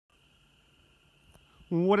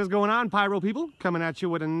What is going on, Pyro people? Coming at you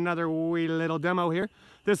with another wee little demo here.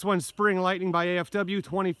 This one's Spring Lightning by AFW,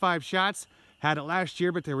 25 shots. Had it last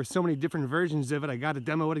year, but there were so many different versions of it, I got to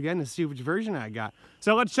demo it again to see which version I got.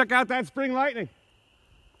 So let's check out that Spring Lightning.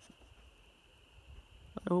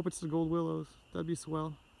 I hope it's the Gold Willows. That'd be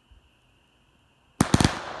swell.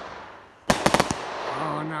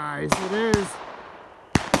 Oh, nice. It is.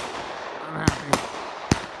 I'm happy.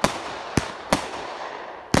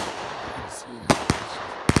 Let's see.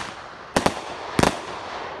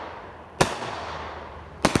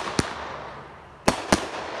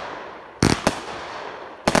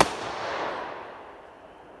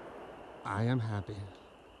 I am happy.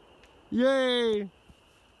 Yay!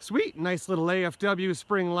 Sweet, nice little AFW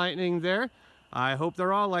Spring Lightning there. I hope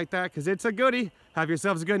they're all like that because it's a goodie. Have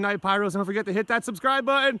yourselves a good night, Pyros. Don't forget to hit that subscribe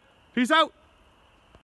button. Peace out.